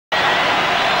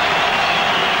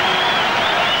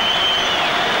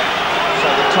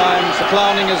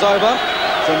clowning is over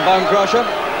from Bone Crusher.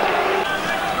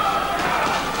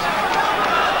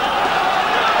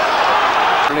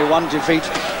 Only one defeat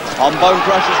on Bone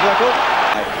Crusher's record.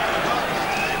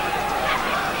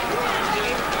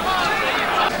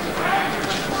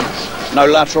 No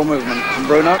lateral movement from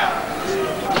Bruno.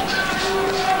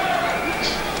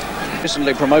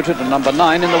 Recently promoted to number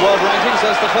 9 in the world rankings.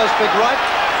 There's the first big right.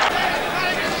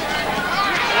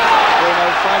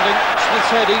 Bruno finding Smith's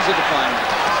head easy to find.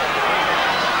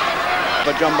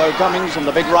 But Jumbo Cummings on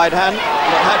the big right hand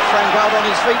that had Frank out on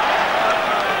his feet.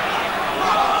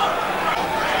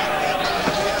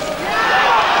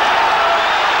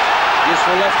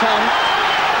 Useful left hand.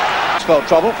 Spelled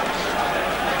trouble.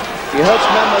 He hurts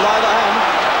men with either hand.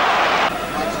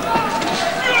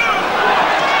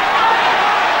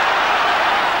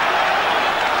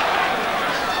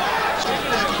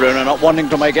 Bruno not wanting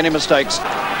to make any mistakes. He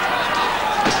met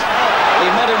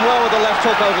him well with the left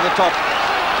hook over the top.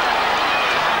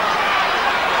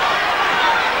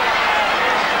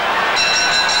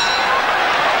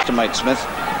 To mate Smith.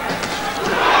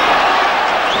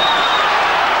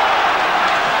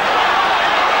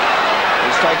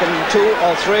 He's taken 2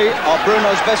 or 3 of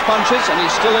Bruno's best punches, and he's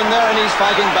still in there and he's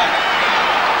fighting back.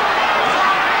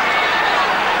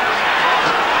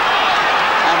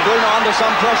 And Bruno under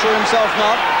some pressure himself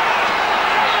now.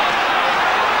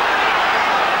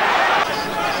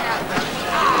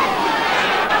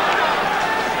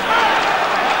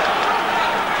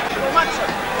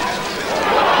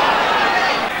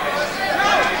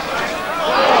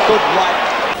 Good right.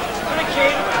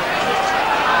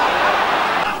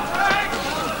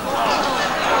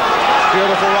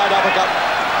 Beautiful right uppercut.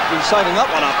 He's saving that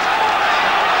one up.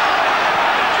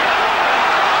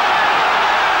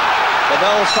 The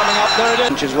bell's coming up. There it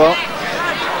is as well.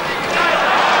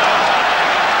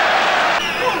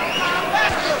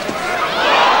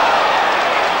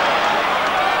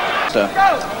 So,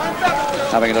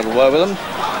 having a little word with them.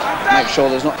 Make sure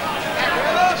there's not...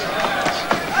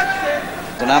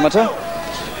 An amateur,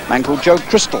 a man called Joe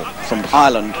Crystal from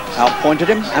Ireland, outpointed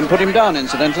him and put him down,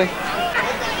 incidentally.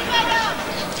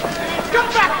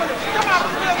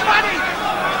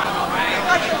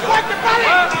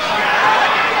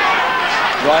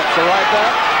 Right for right there.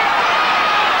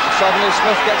 Suddenly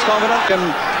Smith gets confident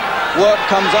and work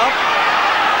comes up.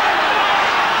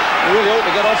 He really ought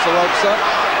to get off the ropes, sir.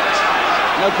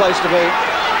 No place to be.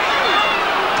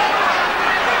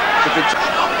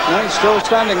 No, he's still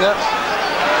standing there.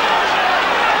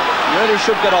 He really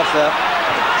should get off there.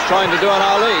 He's trying to do an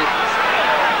Ali.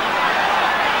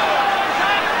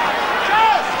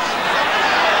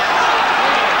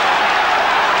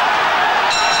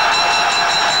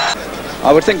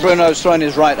 I would think Bruno's thrown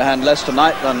his right hand less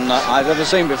tonight than I've ever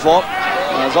seen before.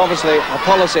 There's obviously a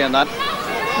policy in that.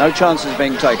 No chances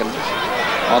being taken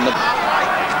on the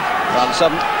round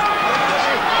 7.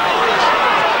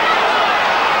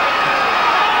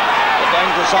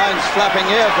 The signs flapping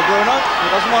here for Bruno. He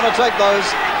doesn't want to take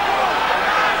those.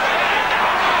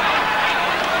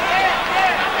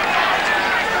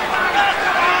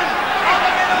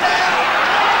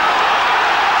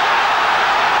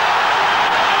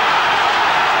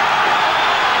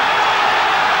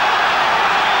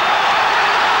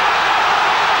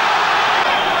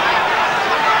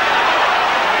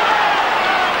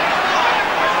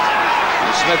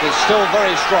 And Smith is still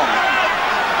very strong.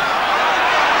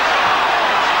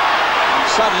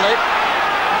 Suddenly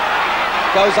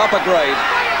goes up a grade,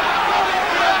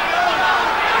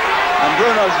 and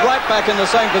Bruno's right back in the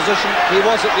same position he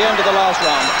was at the end of the last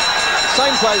round.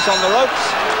 Same place on the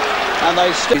ropes, and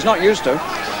he's not used to.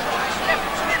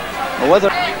 Or whether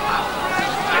again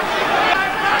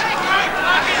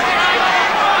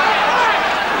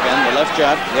the left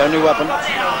jab, the only weapon.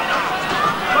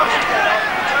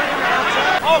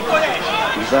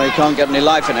 As though he can't get any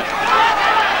life in it.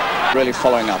 Really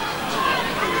following up.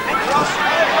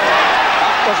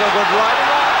 Was a good right.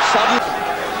 Sudden.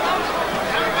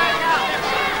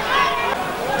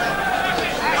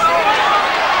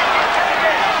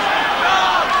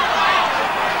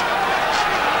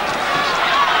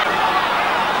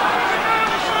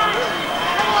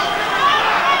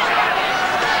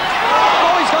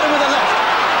 Oh, he's got him with the left.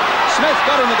 Smith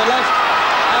got him with the left,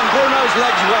 and Bruno's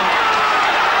legs went.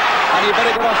 And he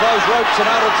better get off those ropes and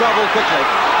out of trouble quickly.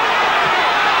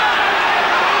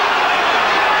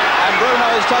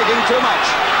 Bruno is taking too much,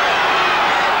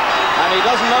 and he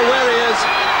doesn't know where he is.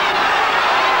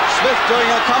 Smith doing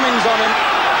a Cummings on him,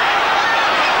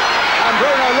 and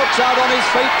Bruno looks out on his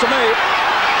feet to me.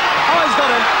 Oh, he's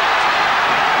got him.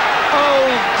 Oh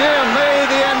dear me,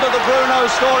 the end of the Bruno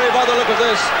story by the look of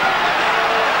this.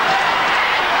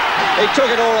 He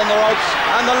took it all on the ropes,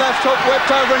 and the left hook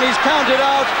whipped over, and he's counted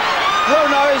out.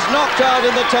 Bruno is knocked out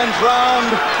in the 10th round.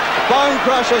 Bone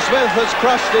Crusher Smith has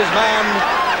crushed his man,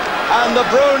 and the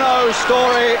Bruno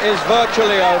story is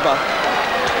virtually over.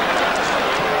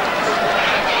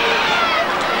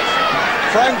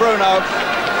 Frank Bruno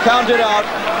counted out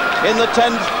in the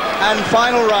 10th and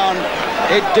final round.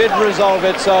 It did resolve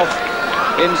itself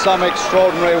in some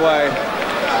extraordinary way,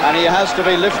 and he has to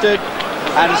be lifted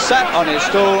and sat on his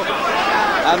stool,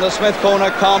 and the Smith corner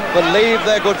can't believe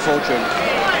their good fortune.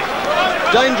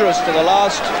 Dangerous to the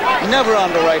last, never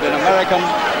underrate an American.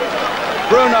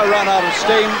 Bruno ran out of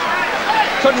steam,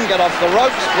 couldn't get off the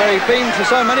ropes where he'd been for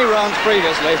so many rounds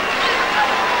previously.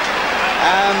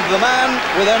 And the man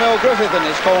with Emil Griffith in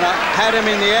his corner had him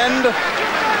in the end,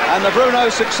 and the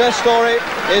Bruno success story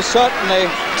is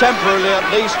certainly temporarily at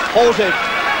least halted.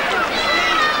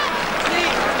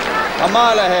 A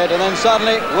mile ahead, and then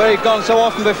suddenly, where he'd gone so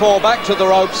often before, back to the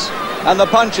ropes, and the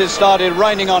punches started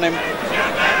raining on him.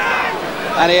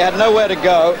 And he had nowhere to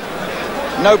go,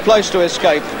 no place to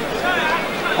escape.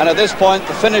 And at this point,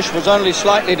 the finish was only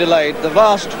slightly delayed. The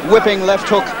vast whipping left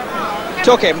hook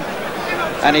took him,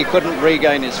 and he couldn't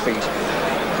regain his feet.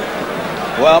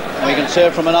 Well, we can see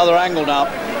it from another angle now.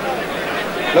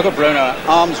 Look at Bruno,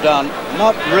 arms down.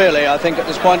 Not really, I think, at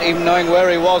this point, even knowing where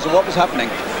he was or what was happening.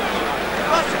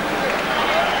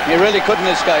 He really couldn't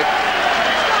escape.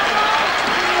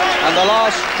 And the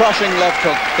last crushing left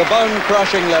hook, the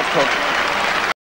bone-crushing left hook.